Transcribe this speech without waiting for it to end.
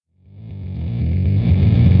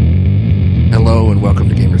and welcome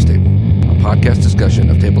to Gamers Table, a podcast discussion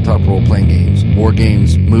of tabletop role-playing games, board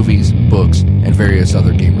games, movies, books, and various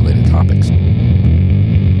other game-related topics.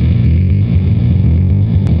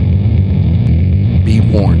 Be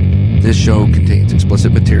warned, this show contains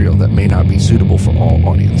explicit material that may not be suitable for all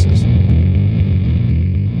audiences.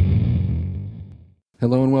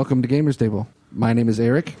 Hello and welcome to Gamers Table. My name is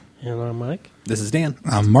Eric. And I'm Mike. This is Dan.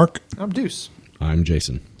 I'm Mark. I'm Deuce. I'm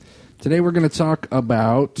Jason. Today we're going to talk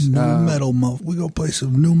about... New metal, motherfucker. We're going to play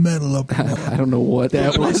some new metal up. I don't know what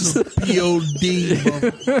that was. P.O.D.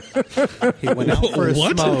 He went out for a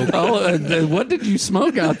smoke. Oh, what did you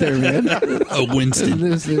smoke out there, man? A Winston.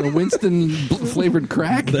 This Winston flavored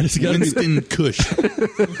crack? Winston Kush.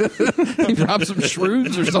 He dropped some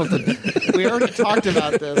shrooms or something. We already talked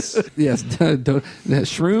about this. Yes,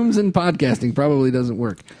 shrooms and podcasting probably doesn't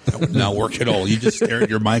work. That would not work at all. You just stare at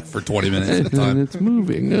your mic for 20 minutes at a And time. it's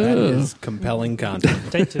moving. That is compelling content.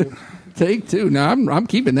 Take two. Take two. No, I'm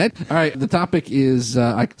keeping that. All right, the topic is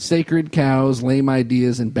sacred cows, lame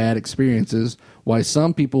ideas, and bad experiences. Why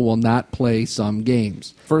some people will not play some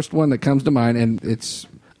games. First one that comes to mind, and it's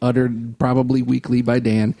uttered probably weekly by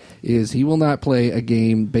Dan, is he will not play a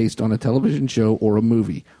game based on a television show or a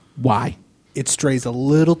movie. Why? It strays a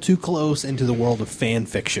little too close into the world of fan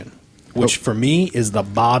fiction, which for me is the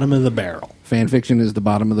bottom of the barrel. Fan fiction is the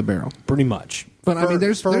bottom of the barrel. Pretty much. But, I mean,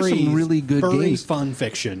 there's some really good games. Fun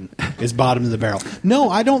fiction is bottom of the barrel. No,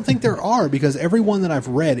 I don't think there are, because every one that I've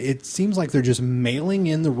read, it seems like they're just mailing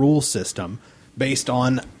in the rule system based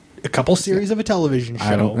on a couple series of a television show.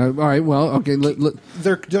 I don't know. All right, well, okay.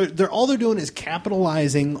 They're all they're doing is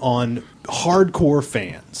capitalizing on hardcore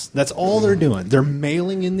fans. That's all they're doing. They're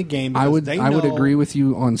mailing in the game. I would I would agree with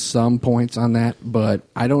you on some points on that, but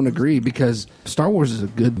I don't agree because Star Wars is a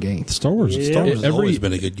good game. Star Wars has always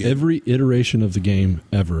been a good game. Every iteration of the game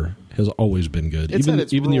ever has always been good. It's at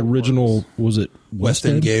its even the rule original, was it West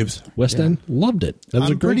End Games. West End? Loved it. That was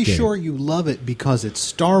a I'm great pretty game. sure you love it because it's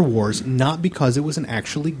Star Wars, not because it was an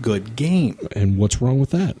actually good game. And what's wrong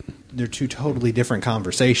with that? They're two totally different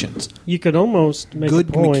conversations. You could almost make Good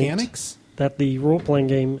a point mechanics? that the role-playing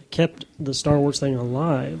game kept the Star Wars thing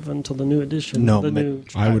alive until the new edition. No, the new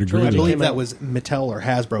I would agree I with believe came that out. was Mattel or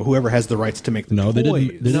Hasbro, whoever has the rights to make the No, toys. they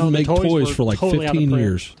didn't. They No, didn't the make toys toys were for like totally out of 15 print.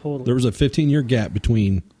 years. Totally. There was a 15-year gap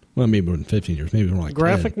between. Well, maybe more than 15 years. Maybe more like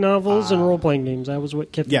Graphic 10. novels and role-playing games. That was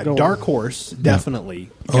what kept Yeah, it going. Dark Horse, definitely.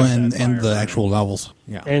 Oh, kept and that fire the burning. actual novels.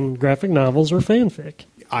 Yeah. And graphic novels or fanfic.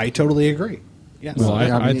 I totally agree. Yes. Well,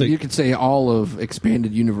 I mean, think- you could say all of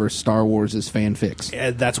expanded universe Star Wars is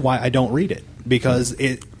fanfics. That's why I don't read it, because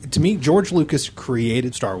to me, George Lucas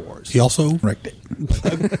created Star Wars. He also wrecked it.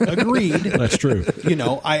 Agreed. That's true. You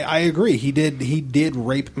know, I agree. He did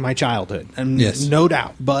rape my childhood, and Yes. no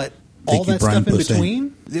doubt. But all Thank you, that Brian stuff in Posehn.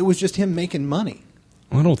 between, it was just him making money.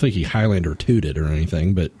 I don't think he Highlander 2'd it or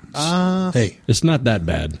anything, but Hey, it's not that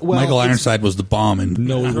bad. Well, Michael it's- Ironside was the bomb. And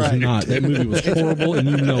No, it was Right. not. That movie was horrible, and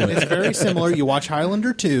you know It's it. very similar. You watch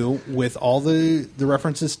Highlander 2 with all the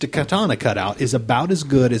references to Katana cut out is about as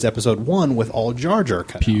good as Episode 1 with all Jar Jar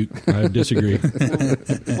cut out. Puke. I disagree.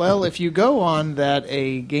 Well, if you go on that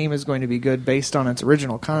a game is going to be good based on its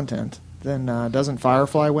original content, then doesn't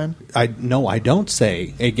Firefly win? I don't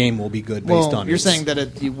say a game will be good based Well, on you're its- saying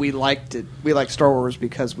that we liked it. We liked Star Wars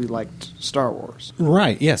because we liked Star Wars.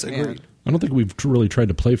 Right, yes, Yeah. agreed. I don't think we've really tried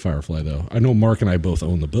to play Firefly, though. I know Mark and I both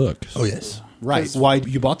own the book. oh, yes. Right. Why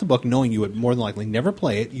you bought the book knowing you would more than likely never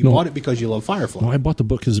play it. You No. bought it because you love Firefly. Well, I bought the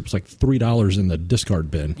book because it was like $3 in the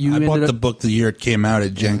discard bin. You I bought ended the up, book the year it came out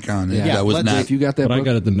at Gen Con. And Yeah, that was let's- not. if you got that But I book,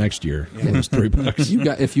 got it the next year. It was $3.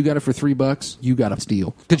 if you got it for $3, you got to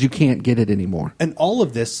steal because you can't get it anymore. And all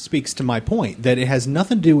of this speaks to my point that it has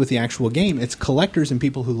nothing to do with the actual game. It's collectors and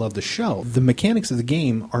people who love the show. The mechanics of the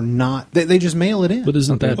game are not. They just mail it in. But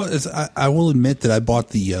isn't that... Well, I will admit that I bought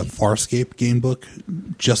the Farscape game book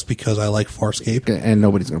just because I like Farscape. Okay, and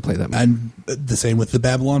nobody's going to play that. And the same with the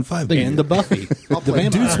Babylon 5 game. and the Buffy. I'll the play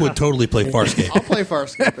vampire. Deuce would totally play Farscape. I'll play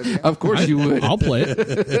Farscape with you. Of course you would. I'll play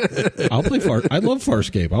it. I'll play I love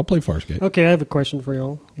Farscape. I'll play Farscape. Okay, I have a question for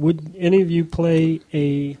y'all. Would any of you play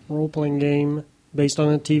a role-playing game based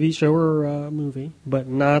on a TV show or a movie, but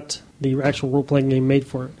not the actual role-playing game made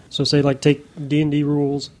for it? So say, like, take D&D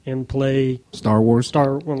rules and play Star Wars.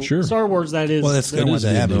 Star Wars, that is... Well, that's kind of what is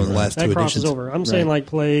happened D&D, over the last that two crosses editions. over. I'm saying, like,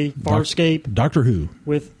 play Farscape Doctor Who.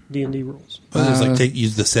 with D&D rules. Well, it's like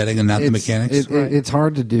use the setting and not the mechanics. It's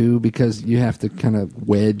hard to do because you have to kind of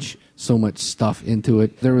wedge so much stuff into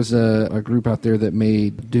it. There was a group out there that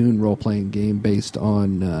made Dune role-playing game based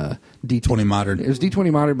on D20 Modern. It was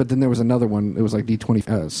D20 Modern, but then there was another one. It was like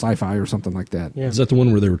D20 Sci-Fi or something like that. Yeah. Is that the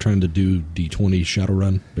one where they were trying to do D20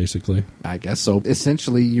 Shadowrun, basically. I guess so.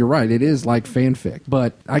 Essentially, you're right. It is like fanfic.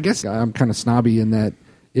 But I guess I'm kind of snobby in that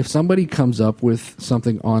if somebody comes up with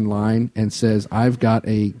something online and says, I've got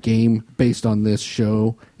a game based on this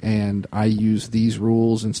show and I use these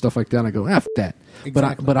rules and stuff like that, I go, F that.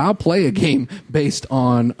 Exactly. But I'll play a game based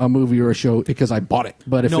on a movie or a show because I bought it.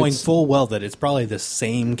 But if Knowing it's, full well that it's probably the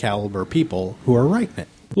same caliber people who are writing it.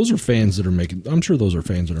 Those are fans that are making. I'm sure those are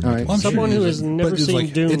fans that are All making. right. Someone who has never But it's seen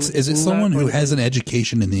like, Dune. is it not someone who going to- has an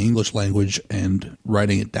education in the English language and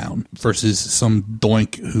writing it down versus some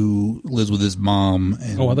doink who lives with his mom?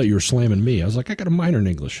 And, Oh, I thought you were slamming me. I was like, I got a minor in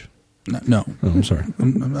English. no. Oh, I'm sorry.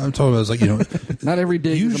 I'm talking about, like, not every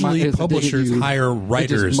dig is a usually is a dig at publishers you. hire It just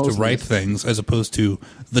writers to mostly write is. things as opposed to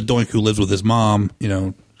the doink who lives with his mom,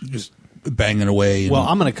 just banging away. And, Well,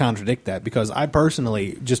 I'm going to contradict that because I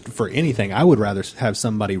personally, just for anything, I would rather have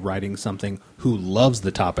somebody writing something who loves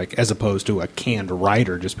the topic as opposed to a canned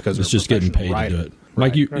writer just because It's they're a just getting professional paid writer. to do it.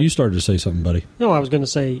 Mike, you started to say something, buddy. No, I was going to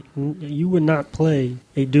say you would not play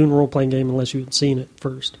a Dune role-playing game unless you had seen it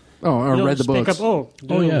first. Oh, or You don't read the just pick books. up,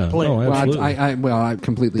 Dune, yeah. play it. Oh, Well, absolutely. I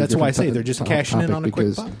completely. That's why I different say they're just to- cashing in topic on a quick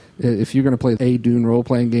because buck. if you're going to play a Dune role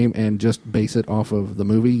playing game and just base it off of the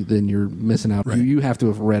movie, then you're missing out. Right. You have to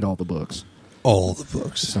have read all the books. all the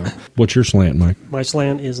books. So What's your slant, Mike? My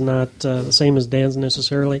slant is not the same as Dan's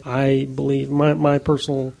necessarily. I believe my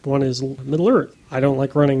personal one is Middle Earth. I don't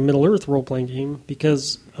like running Middle Earth role-playing game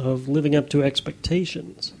because of living up to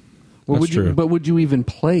expectations. well, That's would you? true. But would you even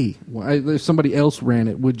play? If somebody else ran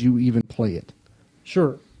it, would you even play it?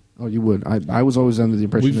 Sure. Oh, you would. I was always under the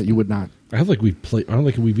impression We've- that you would not. I don't think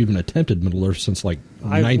we've even attempted Middle Earth since like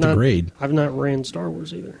ninth not, grade. I've not ran Star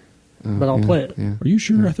Wars either, but I'll play it. Yeah. Are you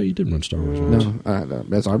sure? I thought you did run Star Wars. once. No,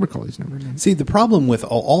 as I recall, he's never done. See, the problem with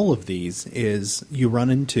all of these is you run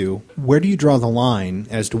into where do you draw the line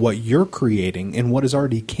as to what you're creating and what is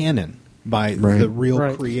already canon by Right. the real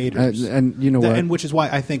Right. creators. And you know what? And which is why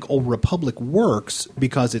I think Old Republic works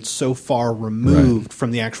because it's so far removed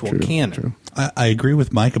from the actual True, canon. true. I agree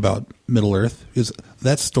with Mike about Middle Earth because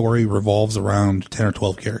that story revolves around 10 or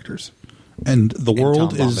 12 characters. And the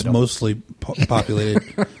world Tom is Bombadil. mostly populated.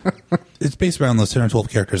 It's based around those 10 or 12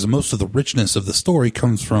 characters. And most of the richness of the story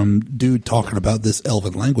comes from dude talking about this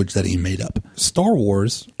elven language that he made up. Star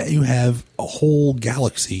Wars, you have a whole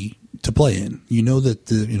galaxy to play in. You know that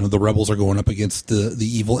the rebels are going up against the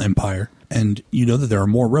evil empire. And you know that there are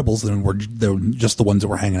more rebels than just the ones that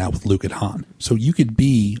were hanging out with Luke and Han. So you could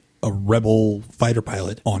be a rebel fighter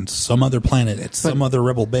pilot on some other planet at some other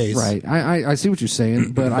rebel base. Right. I see what you're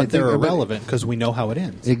saying, but I But they're think irrelevant because we know how it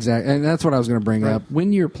ends. Exactly, and that's what I was going to bring up.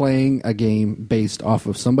 When you're playing a game based off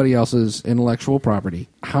of somebody else's intellectual property,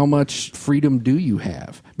 how much freedom do you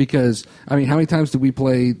have? Because, I mean, how many times did we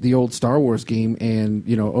play the old Star Wars game and,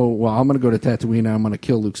 oh, well, I'm going to go to Tatooine and I'm going to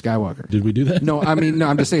kill Luke Skywalker. Did we do that? No,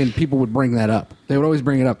 I'm just saying people would bring that up. They would always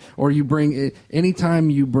bring it up. Or you bring it,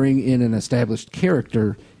 anytime you bring in an established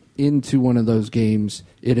character into one of those games,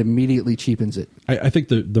 it immediately cheapens it. I think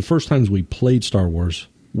the first times we played Star Wars,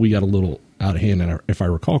 we got a little out of hand, and if I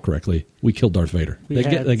recall correctly, we killed Darth Vader.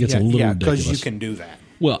 That gets a little because ridiculous. you can do that.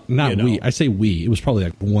 Well, not you know. we. I say we. It was probably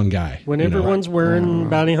like one guy. When you know. everyone's wearing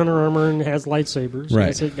bounty hunter armor and has lightsabers, Right.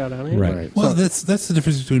 that's it got out of hand. Right. Well, that's the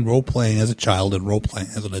difference between role playing as a child and role playing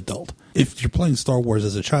as an adult. If you're playing Star Wars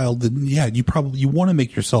as a child, then yeah, you want to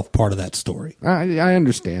make yourself part of that story. I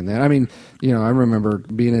understand that. I mean, I remember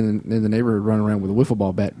being in the neighborhood running around with a wiffle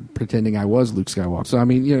ball bat pretending I was Luke Skywalker. So, I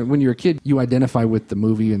mean, when you're a kid, you identify with the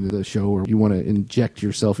movie and the show, or you want to inject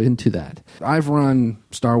yourself into that. I've run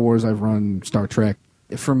Star Wars, I've run Star Trek.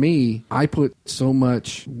 For me, I put so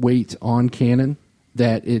much weight on canon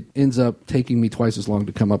that it ends up taking me twice as long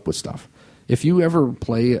to come up with stuff. If you ever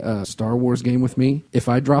play a Star Wars game with me, if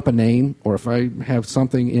I drop a name or if I have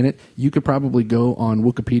something in it, you could probably go on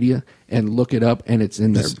Wikipedia and look it up, and it's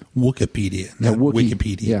in there. That's Wikipedia, Yeah, not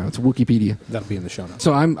Wikipedia. Yeah, it's Wikipedia. That'll be in the show notes.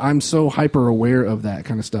 So I'm so hyper aware of that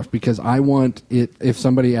kind of stuff because I want it. If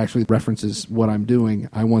somebody actually references what I'm doing,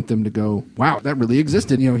 I want them to go, "Wow, that really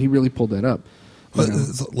existed." He really pulled that up. But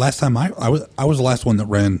last time I was the last one that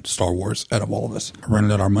ran Star Wars out of all of us. I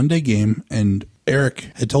ran it at our Monday game, and Eric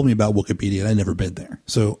had told me about Wikipedia, and I'd never been there.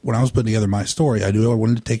 So when I was putting together my story, I knew I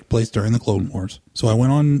wanted to take place during the Clone Wars. So I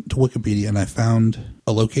went on to Wikipedia, and I found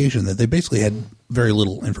a location that they basically had very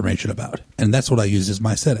little information about. And that's what I used as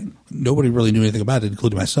my setting. Nobody really knew anything about it,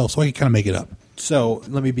 including myself, so I could kind of make it up. So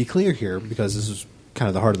let me be clear here, because this is kind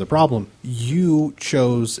of the heart of the problem. You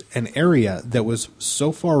chose an area that was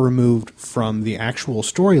so far removed from the actual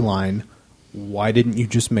storyline. Why didn't you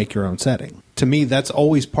just make your own setting? To me, that's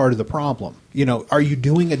always part of the problem. are you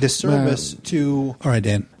doing a disservice to? All right,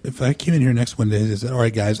 Dan. If I came in here next Wednesday and said, all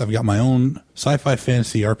right, guys, I've got my own sci-fi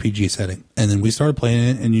fantasy RPG setting, and then we started playing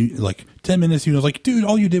it, and you, like, 10 minutes, you was like, dude,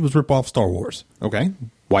 all you did was rip off Star Wars. Okay,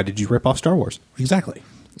 why did you rip off Star Wars? Exactly.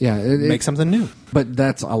 Yeah, Make something new. But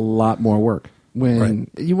that's a lot more work. When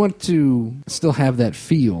you want to still have that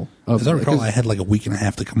feel of, As I recall, I had like a week and a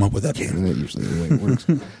half to come up with that game. that's usually the way it works.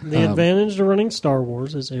 The advantage to running Star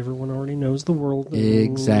Wars is everyone already knows the world. And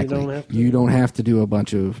Exactly. You don't have to, to do a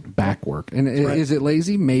bunch of back work. And is it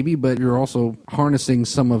lazy? Maybe, but you're also harnessing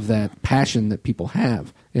some of that passion that people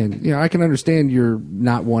have. And I can understand you're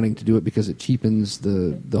not wanting to do it because it cheapens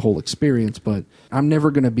the whole experience, but I'm never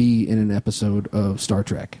going to be in an episode of Star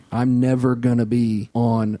Trek. I'm never going to be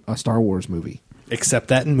on a Star Wars movie. Accept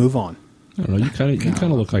that and move on. I don't know. You kind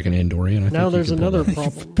of look like an Andorian. I Now think there's you could another probably-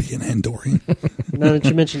 problem. Be an Andorian. Now that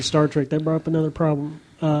you mentioned Star Trek, that brought up another problem.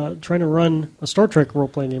 Trying to run a Star Trek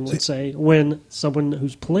role-playing game, let's say, when someone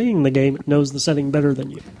who's playing the game knows the setting better than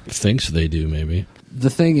you. Thinks they do, maybe. The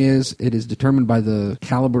thing is, it is determined by the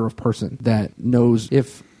caliber of person that knows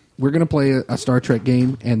if we're going to play a Star Trek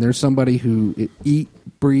game and there's somebody who eat,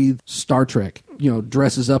 breathe Star Trek,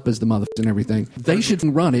 dresses up as the mother and everything. They should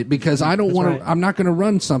run it because I don't want right. to. I'm not going to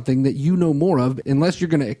run something that you know more of unless you're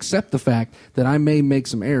going to accept the fact that I may make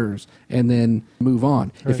some errors and then move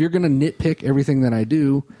on. If you're going to nitpick everything that I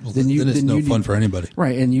do, then it's no you fun need, for anybody.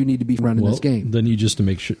 right? And you need to be running this game. Then you just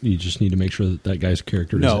need to make sure that guy's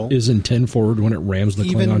character No. is in 10 forward when it rams the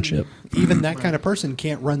Klingon ship. Even that kind of person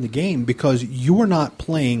can't run the game because you are not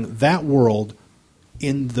playing that world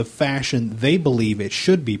in the fashion they believe it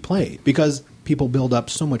should be played. Because people build up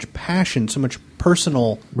so much passion, so much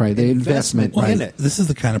personal investment Right. in it. This is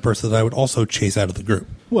the kind of person that I would also chase out of the group.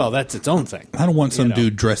 Well, that's its own thing. I don't want some You know.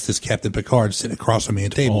 dude dressed as Captain Picard sitting across from me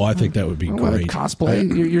at a table. Oh, I think that would be What, great.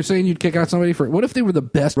 cosplay? You're saying you'd kick out somebody for? What if they were the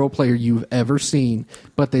best role player you've ever seen,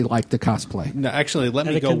 but they like the cosplay? No, actually, let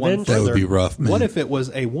At me a go one convention? further. That would be rough, man. What if it was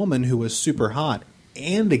a woman who was super hot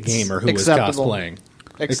and a gamer who was Acceptable. cosplaying?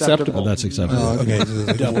 Acceptable. That's acceptable. Okay,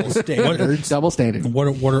 Double standards. Double standard. what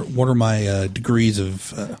are my degrees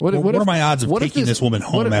of What what if- are my odds of what if taking this- this woman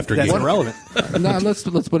what home if- after That's getting irrelevant. No, let's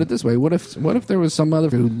put it this way. What if there was some other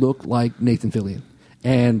who looked like Nathan Fillion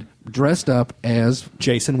and dressed up as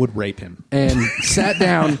Jason would rape him. and sat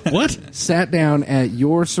down What? sat down at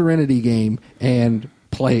your Serenity game and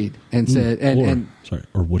played and said and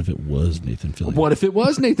Or what if it was Nathan Fillion? what if it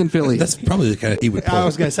was Nathan Fillion? That's probably the kind of he would pull. I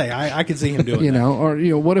was going to say, I could see him doing that. or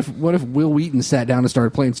what if Will Wheaton sat down and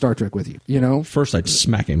started playing Star Trek with you? First, I'd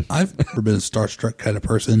smack him. I've never been a starstruck kind of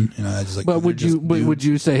person. I just like. But would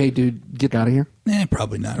you say, hey, dude, get out of here?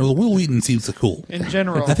 Probably not. Well, Will Wheaton seems so cool. In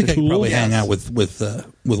general, I think I could Cool? probably hang Yes. out with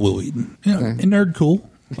Will Wheaton. And nerd cool.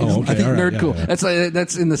 Oh, okay. I think all right, nerd yeah, cool. yeah.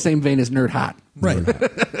 That's in the same vein as nerd hot. Right.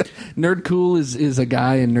 Nerd cool is a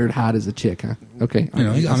guy and nerd hot is a chick, huh? Okay.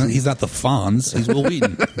 He's not the Fonz. He's Will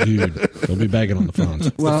Wheaton. Dude, don't be bagging on the phones.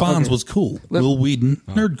 The Fonz was cool. Will Wheaton,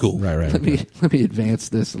 nerd cool. Right, right. Let me advance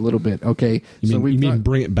this a little bit, okay? You mean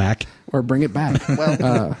bring it back? or bring it back.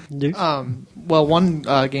 Well, Dude. well, one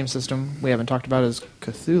game system we haven't talked about is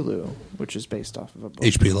Cthulhu, which is based off of a book.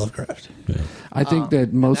 H.P. Lovecraft. Yeah. I think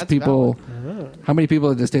that most that's people. How many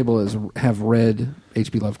people at this table have read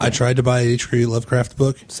H.P. Lovecraft? I tried to buy an H.P. Lovecraft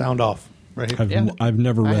book. Sound off. Right here. I've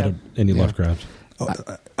never I read have. any Yeah. Lovecraft.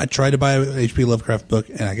 I tried to buy an H.P. Lovecraft book,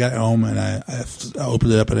 and I got home and I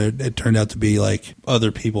opened it up, and it turned out to be like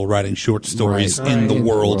other people writing short stories Right. in the Right.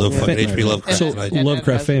 world of Yeah. fucking H.P. Lovecraft. So And I-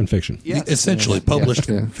 Lovecraft as- fan fiction. Yes. essentially published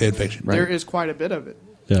Yeah. fan fiction. Right. There is quite a bit of it.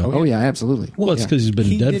 Yeah. Oh yeah, absolutely. Well, it's Yeah. because he's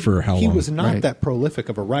been dead for how long? He was not Right. that prolific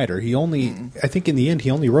of a writer. He only, I think in the end,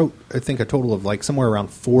 he only wrote, I think, a total of like somewhere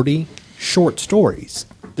around 40 short stories.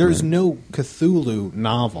 There's no Cthulhu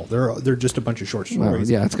novel. They're just a bunch of short Well, stories.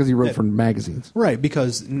 yeah, it's because he wrote That- for magazines. Right,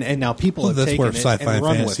 because, and now people Well, have that's taken where it sci-fi and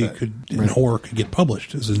run fantasy with it. could and horror could get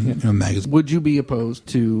published is in a magazine. Would you be opposed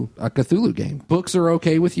to a Cthulhu game? Books are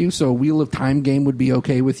okay with you, so Wheel of Time game would be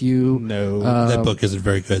okay with you. No. That book isn't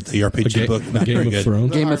very good. The RPG book, not Game very of good.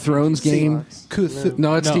 Thrones. Game of Thrones game.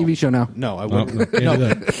 No, it's TV show now. No, I Oh, wouldn't. can't no, do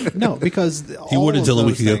that. no, because He all would of until a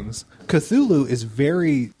those week ago. things, Cthulhu is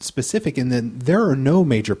very specific in that there are no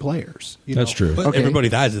major players. You That's know? true. But Okay. everybody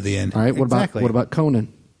dies at the end. All right, Exactly. what about Conan?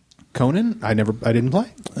 Conan, I didn't play.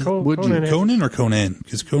 Would you- Conan- Conan or Conan?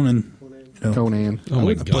 Because Conan know, Conan. Oh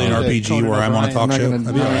my play an god! RPG Conan where I'm on a O'Brien. talk I'm show. not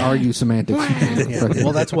That'd be going to all right. argue semantics. Yeah,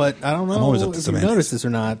 well, that's what I don't I'm know always up to if you semantics. noticed this or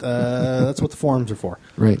not. That's what the forums are for.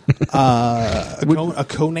 Right. A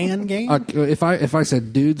Conan game. If I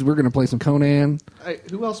said, dudes, we're going to play some Conan.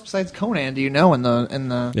 Who else besides Conan do you know in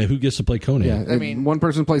the? Yeah, who gets to play Conan? Yeah, I mean- one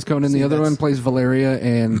person plays Conan, the other that's- one plays Valeria,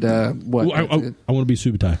 and what? Ooh, I want to be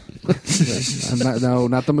Subutai.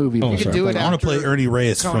 Not the movie. Oh, You could sorry. do it. I want to play after Ernie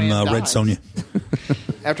Reyes from Conan Red dies. Sonja.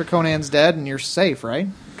 After Conan's dead, and you're safe, right?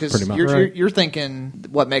 Because Pretty much. you're thinking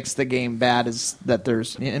what makes the game bad is that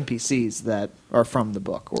there's NPCs that are from the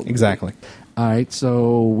book. Or Exactly. All right,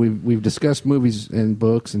 so we've discussed movies and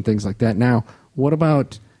books and things like that. Now, what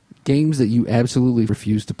about games that you absolutely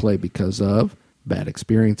refuse to play because of bad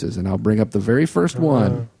experiences? And I'll bring up the very first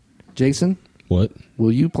one. Jason, What?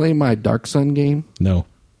 will you play my Dark Sun game? No,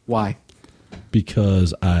 Why?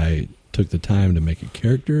 because I took the time to make a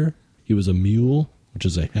character. He was a mule, which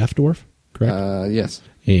is a half dwarf, correct? Yes.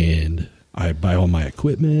 And I buy all my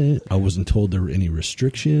equipment. I wasn't told there were any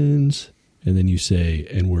restrictions. And then you say,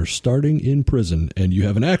 and we're starting in prison, and you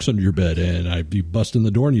have an axe under your bed, and you bust in the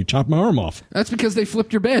door and you chop my arm off. That's because they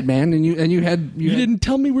flipped your bed, man, and you had You didn't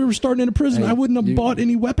tell me we were starting in a prison. Hey, I wouldn't have you- bought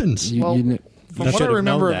any weapons. You, Well, you kn- From You what should I have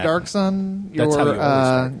remember known of that. Dark Sun, That's how you always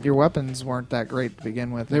start. your weapons weren't that great to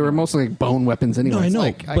begin with. they were mostly like bone weapons anyway. No, I know.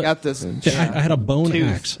 Like, I but- got this. Yeah, I had a bone Tooth.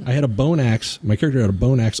 axe. I had a bone axe. My character had a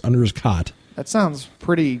bone axe under his cot. That sounds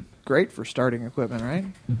pretty great for starting equipment,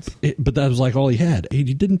 right? But that was like all he had. He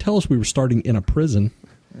didn't tell us we were starting in a prison.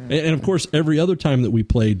 And of course, every other time that we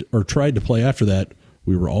played or tried to play after that,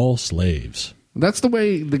 we were all slaves. That's the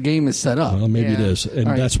way the game is set up. Well, maybe it Yeah. is. And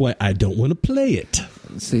All right. that's why I don't want to play it.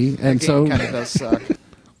 See, and so kind of does suck.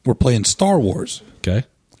 We're playing Star Wars. Okay?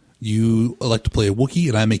 You elect to play a Wookiee,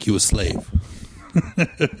 and I make you a slave.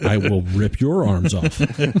 I will rip your arms off.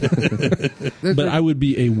 But I would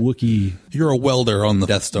be a Wookiee. You're a welder on the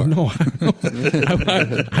Death Star. No,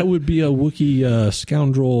 I would be a Wookiee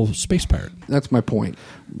scoundrel space pirate. that's my point.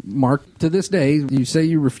 Mark, to this day, you say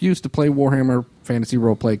you refuse to play Warhammer Fantasy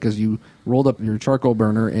Roleplay because you rolled up your charcoal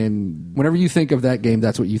burner, and whenever you think of that game,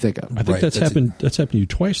 that's what you think of. I think Right, that's that's happened. That's happened to you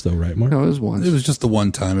twice, though, right, Mark? No, it was once. It was just the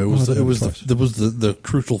one time. It was I thought it was it was the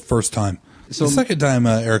crucial first time. So- the second time,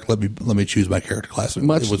 Eric let me choose my character class. It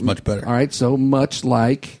was much better. All right, so much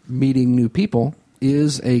like meeting new people,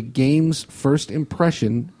 is a game's first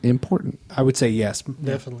impression important? I would say yes.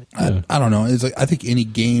 Definitely. I don't know. It's like I think any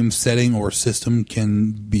game setting or system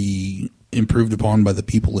can be improved upon by the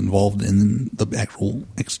people involved in the actual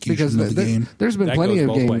execution of the game. there's been That plenty goes of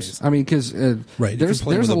both games. ways. I mean, because Right, if there's you're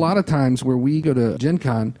playing with a a- lot of times where we go to Gen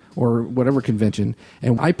Con or whatever convention,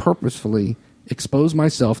 and I purposefully expose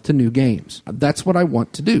myself to new games. That's what I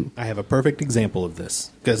want to do. I have a perfect example of this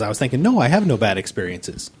because I was thinking, no, I have no bad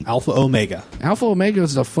experiences. Alpha Omega. Alpha Omega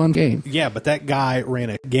is a fun game. Yeah, but that guy ran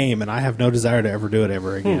a game, and I have no desire to ever do it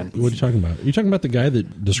ever again. What are you talking about? Are you talking about the guy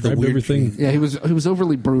that described weird everything? Yeah, he was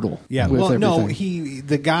overly brutal. Yeah, with well, no, everything.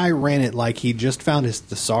 the guy ran it like he just found his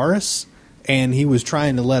thesaurus, and he was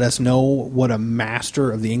trying to let us know what a master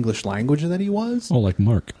of the English language that he was. Oh, like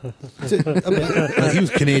Mark. A bit. He was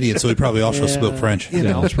Canadian, so he probably also Yeah. spoke French. You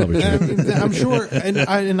Yeah, know, that's probably true. I'm sure,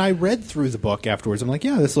 and I read through the book afterwards. I'm like,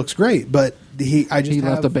 yeah, this looks great, but he He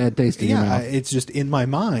left a bad taste in your mouth. it's just in my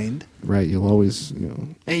mind. Right, you'll always,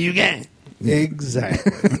 hey, you can.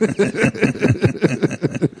 Exactly.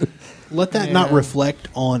 Let that not reflect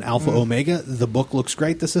on Alpha Omega. The book looks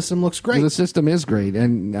great. The system looks great. The system is great,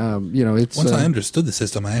 and it's Once I understood the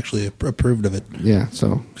system, I actually approved of it. yeah.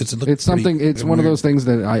 So 'Cause it looked it's something. pretty It's one of weird. those things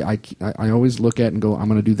that I always look at and go, I'm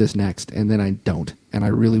going to do this next, and then I don't, and I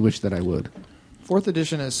really wish that I would. 4th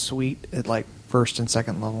edition is sweet at like first and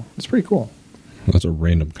second level. It's pretty cool. That's a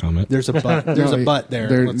random comment. There's a but. There's No, a but there.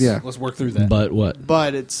 there- Let's, yeah. let's work through that. But what?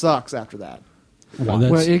 But it sucks after that.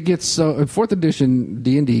 That's- Well, it gets so. 4th edition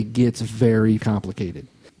D&D gets very complicated.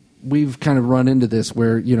 We've kind of run into this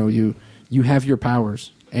where you have your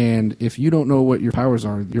powers, and if you don't know what your powers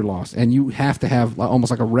are, you're lost, and you have to have almost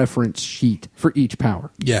like a reference sheet for each power.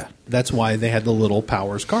 Yeah. That's why they had the little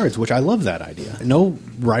powers cards, which I love that idea. No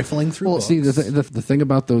rifling through. Well, books. see, the thing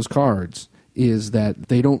about those cards is that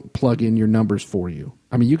they don't plug in your numbers for you.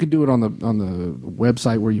 I mean, you can do it on the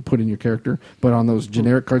website where you put in your character, but on those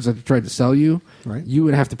generic cards that they tried to sell you, Right. you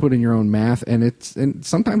would have to put in your own math, and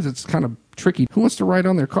sometimes it's kind of tricky. Who wants to write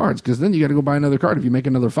on their cards? Because then you got to go buy another card if you make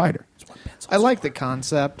another fighter. I like the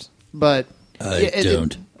concept, but I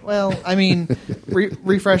don't. Well, I mean,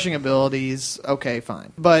 refreshing abilities, okay,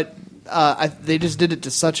 fine, but they just did it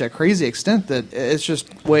to such a crazy extent that it's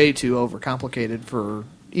just way too overcomplicated for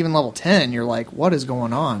even level 10. You're like, what is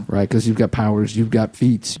going on? Right, because you've got powers, you've got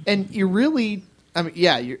feats. And you really I mean,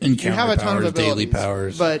 yeah, you have Encounter a ton of powers, daily abilities,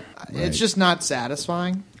 powers. but it's just not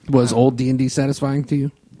satisfying. Was old D&D satisfying to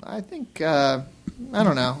you? I think I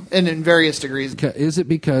don't know, and in various degrees. Is it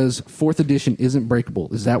because 4th edition isn't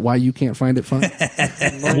breakable? Is that why you can't find it fun?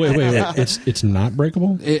 Wait. It's not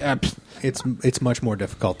breakable? It's much more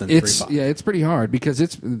difficult than It's 3.5. yeah, it's pretty hard because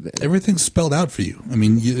it's Everything's spelled out for you. I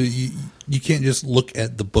mean, you can't just look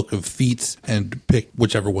at the book of feats and pick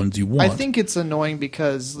whichever ones you want. I think it's annoying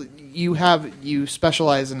because you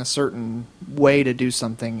specialize in a certain way to do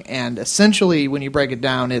something, and essentially when you break it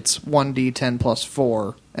down, it's 1d10 plus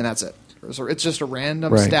 4, and that's it. So it's just a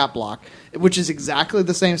random Right. stat block, which is exactly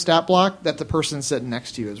the same stat block that the person sitting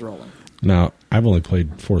next to you is rolling. Now, I've only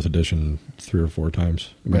played 4th edition 3 or 4 times.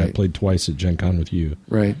 I mean, I Right. played twice at Gen Con with you.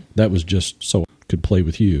 right. That was just so I could play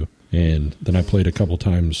with you. And then I played a couple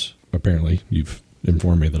times. Apparently, you've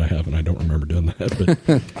informed me that I have, and I don't remember doing that.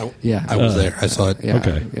 But Yeah, I was there. I saw it. Yeah,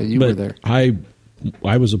 okay, yeah, you but were there.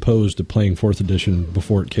 I was opposed to playing 4th edition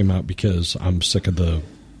before it came out because I'm sick of the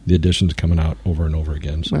editions coming out over and over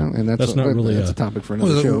again. So Well, and that's not really that's a topic for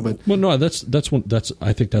another Well, show. But well, no, that's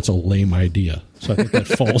I think that's a lame idea. So I think that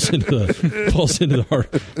falls into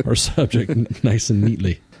our subject nice and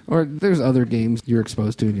neatly. or there's other games you're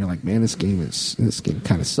exposed to, and you're like, man, this game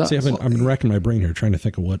kind of sucks. See, I've been racking my brain here trying to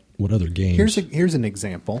think of what other games. Here's an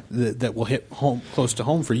example that will hit home close to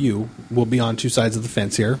home for you. We'll be on two sides of the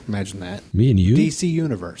fence here. Imagine that. Me and you. DC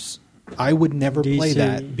Universe. I would never play DC.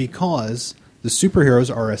 that because the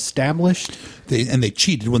superheroes are established. They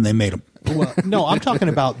cheated when they made them. Well, no, I'm talking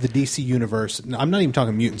about the DC Universe. No, I'm not even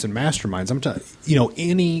talking Mutants and Masterminds. I'm talking,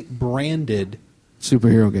 any branded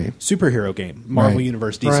superhero game. superhero game, Marvel Right.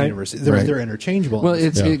 Universe, DC Right. Universe. They're Right. interchangeable. Well,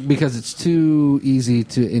 it's Yeah. because it's too easy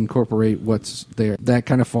to incorporate what's there. That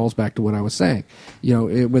kind of falls back to what I was saying.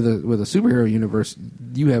 With a superhero universe,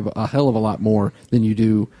 you have a hell of a lot more than you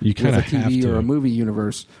do You with kinda a TV have to. or a movie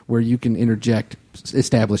universe where you can interject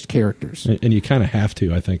established characters. And you kind of have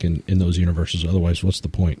to, I think, in those universes. Otherwise, what's the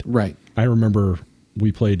point? Right. I remember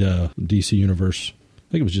we played DC Universe.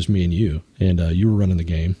 I think it was just me and you you were running the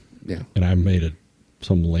game. Yeah. And I made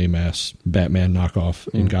some lame ass Batman knockoff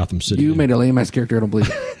in Gotham City. You made a lame ass character. I don't believe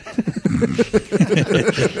it.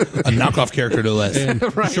 A knockoff character, no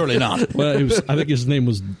less. Surely not. Well, I think his name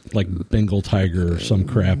was like Bengal Tiger or some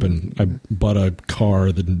crap, and I bought a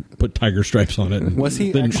car that put tiger stripes on it. And Was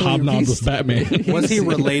he then actually- hobnobbed with Batman? was he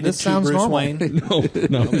related This to sounds Bruce normal. Wayne?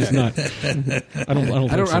 No, he's not. I don't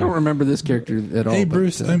think so. I don't remember this character at all. Hey, but,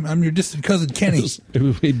 Bruce, I'm your distant cousin, Kenny. It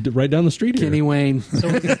was right down the street here. Kenny Wayne.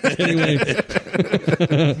 Anyway,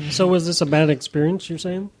 So was this a bad experience, you're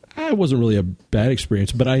saying? it wasn't really a bad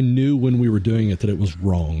experience, but I knew when we were doing it that it was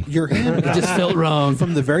wrong. You're handcuffed. Just felt wrong.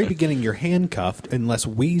 From the very beginning, you're handcuffed unless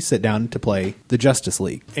we sit down to play the Justice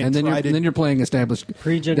League. And then you're playing established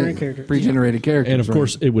Pre-generated characters. Pre-generated characters. And of right.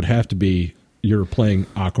 course, it would have to be you're playing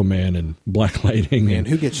Aquaman and Black Lightning. Man, and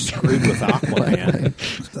who gets screwed with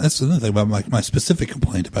Aquaman? That's another thing about my specific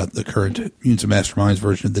complaint about the current Mutants and Masterminds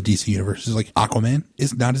version of the DC universe is like Aquaman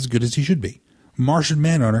is not as good as he should be. Martian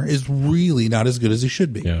Manhunter is really not as good as he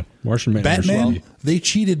should be. Yeah, Martian Man. Batman, they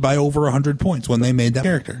cheated by over 100 points when they made that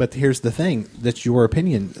character. But here's the thing: that's your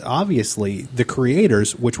opinion. Obviously, the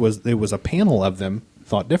creators, there was a panel of them,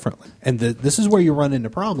 thought differently, and this is where you run into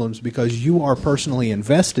problems because you are personally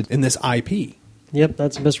invested in this IP. Yep,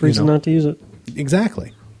 that's the best reason not to use it.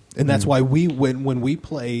 Exactly. And that's why when we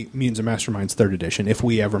play Mutants and Masterminds 3rd edition, if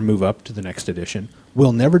we ever move up to the next edition,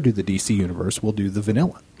 we'll never do the DC universe. We'll do the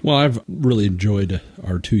vanilla. Well, I've really enjoyed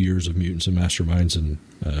our 2 years of Mutants and Masterminds and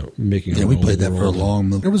making. Yeah, our we own played that for a world.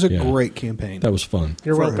 long. It was a Yeah. great campaign. That was fun.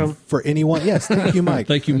 You're welcome. For anyone, yes, thank you, Mike.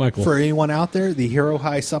 Thank you, Michael. For anyone out there, the Hero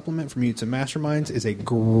High supplement from Mutants and Masterminds is a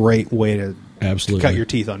great way to Absolutely. cut your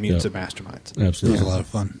teeth on Mutants Yep. and Masterminds. It was Absolutely. a lot of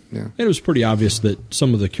fun. Yeah. And it was pretty obvious that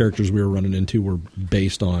some of the characters we were running into were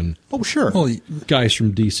based on Oh, sure. Well, guys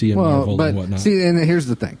from DC and Well, Marvel but and whatnot. see, and here's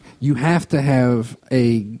the thing: you have to have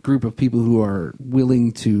a group of people who are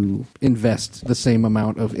willing to invest the same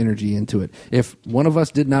amount of energy into it. If one of us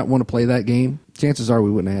did not want to play that game, chances are we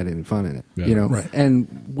wouldn't have had any fun in it. Yeah. Right. And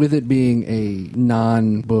with it being a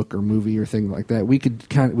non-book or movie or thing like that,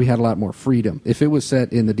 we had a lot more freedom. If it was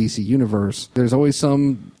set in the DC universe, there's always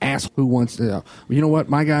some ass who wants to. You know what,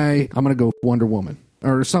 my guy, I'm going to go Wonder Woman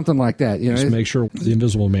or something like that. You know, Just make sure the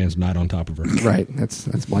Invisible Man's not on top of her. right? That's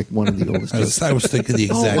like one of the oldest jokes. I was thinking the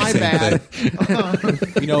Oh, exact my same bad.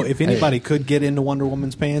 thing. If anybody could get into Wonder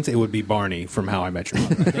Woman's pants, it would be Barney from How I Met Your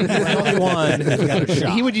Mother. He's the only one who's got a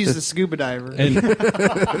shot. He would use the scuba diver. And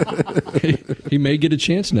he may get a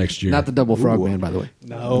chance next year. Not the Double Frog Man, by the way.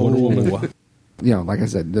 No. Wonder Woman. like I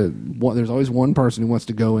said, there's always one person who wants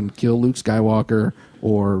to go and kill Luke Skywalker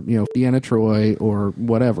or Deanna Troi or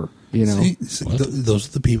whatever. See, those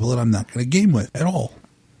are the people that I'm not going to game with at all.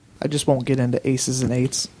 I just won't get into aces and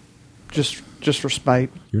eights, just for spite.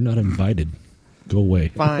 You're not invited. Go away.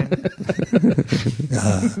 Fine.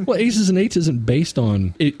 Well, Aces and Eights isn't based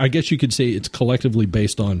on. I guess you could say it's collectively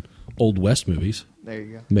based on Old West movies. There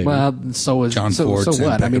you go. Maybe. Well, so is John so Ford, Sam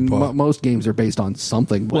what? I mean, Peckinpah. most games are based on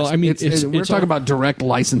something. Well, I mean, we're it's talking all- about direct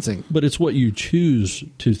licensing. But it's what you choose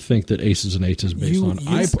to think that Aces and Eights is based on.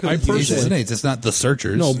 I Aces and personally, Eights, it's not the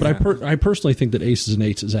Searchers. no, but I personally think that Aces and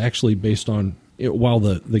Eights is actually based on. While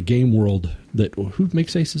the game world that who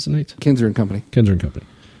makes Aces and Eights? Kinzer and Company. Kinzer and Company.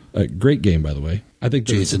 Great game, by the way. I think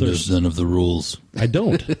Jason knows none of the rules. I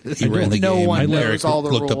don't. He ran the No game. one and knows Eric all the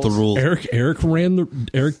looked up the rules. rules.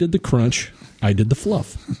 Eric did the crunch. I did the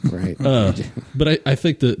fluff. Right. But I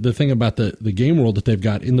think the thing about the game world that they've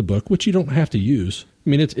got in the book, which you don't have to use. I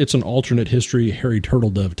mean, it's an alternate history Harry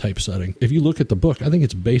Turtledove type setting. If you look at the book, I think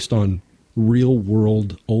it's based on real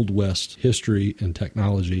world Old West history and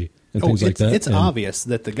technology and things like that. It's And obvious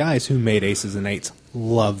that the guys who made Aces and Eights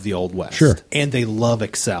love the Old West. Sure. And they love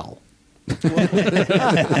Excel.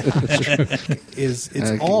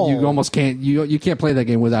 It's all you almost can't you can't play that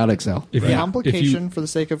game without Excel. if you- Complication for the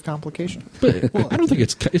sake of complication. But I don't think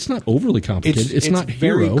it's not overly complicated. It's not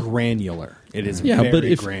very hero. granular. It is Yeah, very but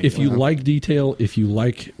if granular. you like detail, if you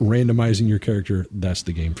like randomizing your character, that's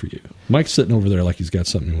the game for you. Mike's sitting over there like he's got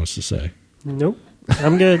something he wants to say. Nope.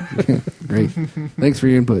 I'm good. Great. Thanks for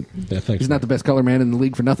your input. Yeah, thanks. He's not the best color man in the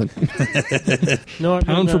league for nothing. No, I've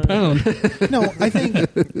Pound for been, pound. No,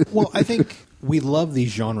 I think we love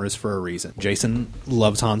these genres for a reason. Jason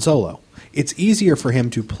loves Han Solo. It's easier for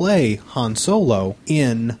him to play Han Solo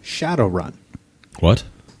in Shadowrun. What?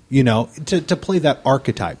 To play that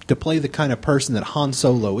archetype, to play the kind of person that Han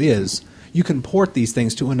Solo is. You can port these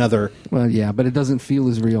things to another, Well, yeah, but it doesn't feel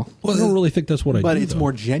as real. I don't really think that's what I but do. it's though.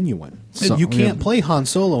 more genuine. So- You can't yeah. play Han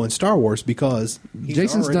Solo in Star Wars because he's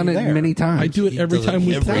Jason's already done it there. many times. I do it He every does it time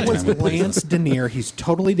we every play. That was time we play. Lance Denier. He's a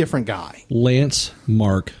totally different guy. Lance,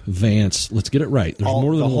 Mark, Vance. Let's get it right. There's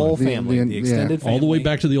more than the whole one. family, The- the extended family, All the way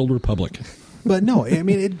back to the Old Republic. But no, I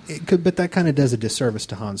mean it could. But that kind of does a disservice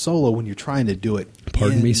to Han Solo when you're trying to do it.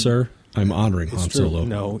 Pardon me, in- sir. I'm honoring It's Han true. Solo.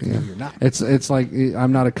 No, you're not. It's like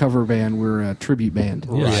I'm not a cover band. We're a tribute band.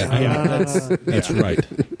 Yes, Yeah. that's right.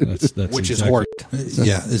 That's Which is exactly- horrid.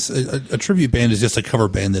 Yeah, it's a tribute band is just a cover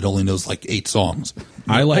band that only knows like 8 songs.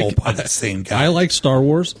 I like all by the same guy. I like Star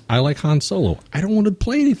Wars. I like Han Solo. I don't want to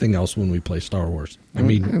play anything else when we play Star Wars. I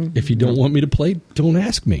mean, if you don't want me to play, don't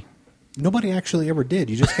ask me. Nobody actually ever did.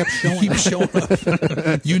 You just kept showing Keep up. showing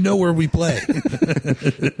up. You know where we play.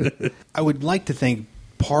 I would like to think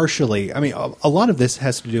partially, I mean, a lot of this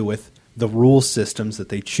has to do with the rule systems that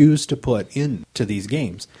they choose to put into these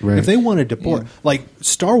games. Right. If they wanted to put, like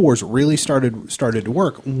Star Wars really started to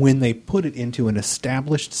work when they put it into an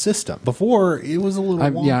established system. Before, it was a little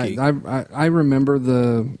wonky. I remember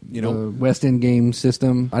the know? West End game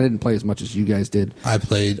system. I didn't play as much as you guys did. I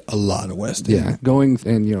played a lot of West End. Yeah, going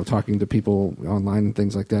and talking to people online and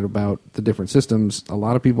things like that about the different systems. A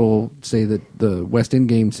lot of people say that the West End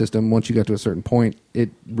game system, once you got to a certain point, it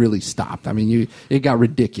really stopped. I mean, it got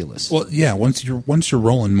ridiculous. Well, yeah. Once you're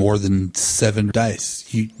rolling more than 7 dice,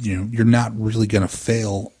 you're not really going to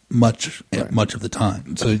fail much of the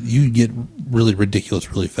time. So you get really ridiculous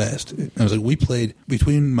really fast. I was like, we played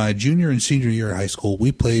between my junior and senior year of high school.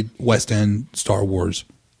 We played West End Star Wars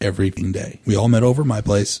every day. We all met over at my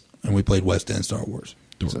place and we played West End Star Wars.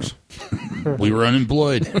 Dorks. We were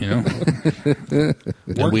unemployed, and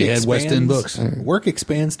we had West End books. Work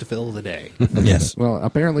expands to fill the day. Yes. Well,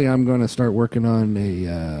 apparently I'm going to start working on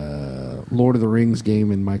a Lord of the Rings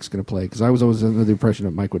game, and Mike's going to play, because I was always under the impression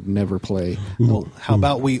that Mike would never play. Well, how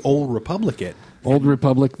about we Old Republic it? Old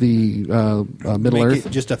Republic, the Middle Make Earth.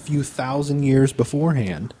 it just a few thousand years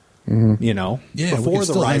beforehand. Yeah, Before we can the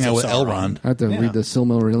still rise hang out of with Sauron. Elrond. I have to read the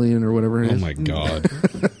Silmarillion or whatever it Oh is. my god!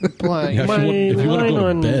 Playing. Yeah, if you want to mine go to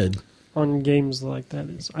on- bed, on games like that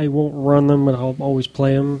is I won't run them, but I'll always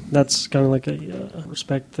play them. That's kind of like a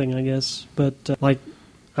respect thing, I guess. But like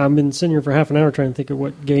I've been sitting here for half an hour trying to think of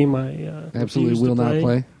what game I Absolutely refuse to will not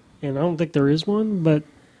play. and I don't think there is one. But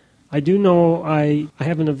I do know I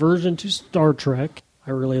have an aversion to Star Trek.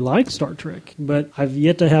 I really like Star Trek, but I've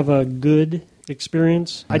yet to have a good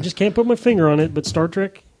experience. I just can't put my finger on it. But Star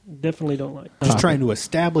Trek, definitely don't like. Just trying to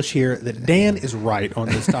establish here that Dan is right on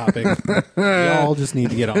this topic. Y'all just need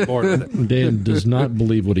to get on board with it. Dan does not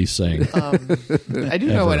believe what he's saying. I do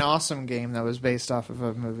know Ever. an awesome game that was based off of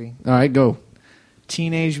a movie. All right, go.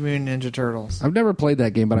 Teenage Mutant Ninja Turtles. I've never played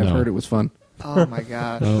that game, but I've No. heard it was fun. Oh my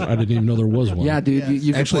gosh. I didn't even know there was one. Yeah, dude.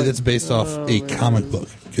 You can Actually, play- that's based off a comic book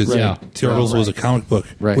because Right. Turtles was a comic book,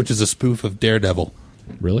 Right. which is a spoof of Daredevil.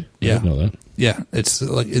 Really? Yeah. I didn't know that. Yeah, it's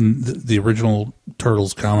like in the original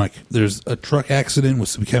Turtles comic. There's a truck accident with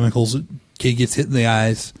some chemicals. Kid gets hit in the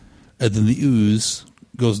eyes, and then the ooze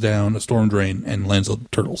goes down a storm drain and lands on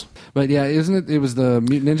Turtles. But yeah, isn't it? It was the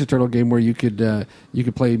Mutant Ninja Turtle game where you could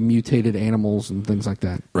play mutated animals and things like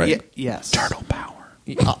that. Right. Yes. Turtle power.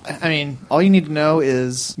 I mean, all you need to know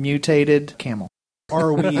is mutated camel.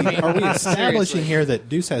 Are we establishing here that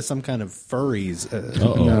Deuce has some kind of furries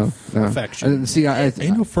Uh-oh. No. affection? See,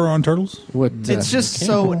 Ain't no fur on turtles. what? It's just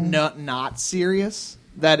so not serious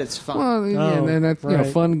that it's fun. well, yeah, and that's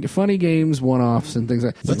right. funny games, one-offs, and things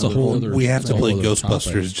like that. That's a whole other. We have that's to a play whole other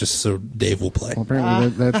Ghostbusters topic. just so Dave will play. Well, apparently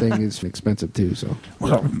that thing is expensive too. So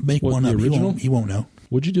Well, make What, one the up. original? He won't know.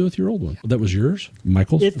 What'd you do with your old one? That was yours,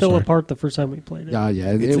 Michael? It fell Sorry. apart the first time we played it. yeah,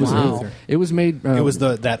 it It's was wow. it was made. It was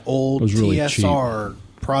that old It was really TSR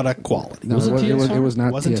product quality. no, Was it it TSR? was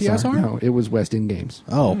not Wasn't TSR? No, it was West End Games.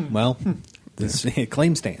 Oh, well, this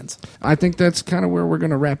claim stands. I think that's kind of where we're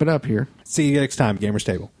going to wrap it up here. See you next time, Gamers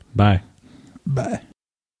Table. Bye. Bye.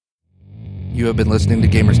 You have been listening to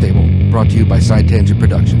Gamers Table, brought to you by Side Tangent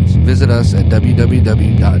Productions. Visit us at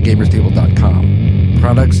www.gamerstable.com.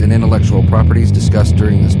 Products and intellectual properties discussed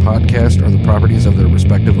during this podcast are the properties of their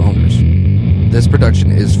respective owners. This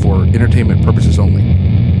production is for entertainment purposes only.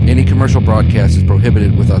 Any commercial broadcast is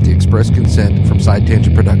prohibited without the express consent from Side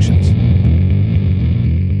Tangent Productions.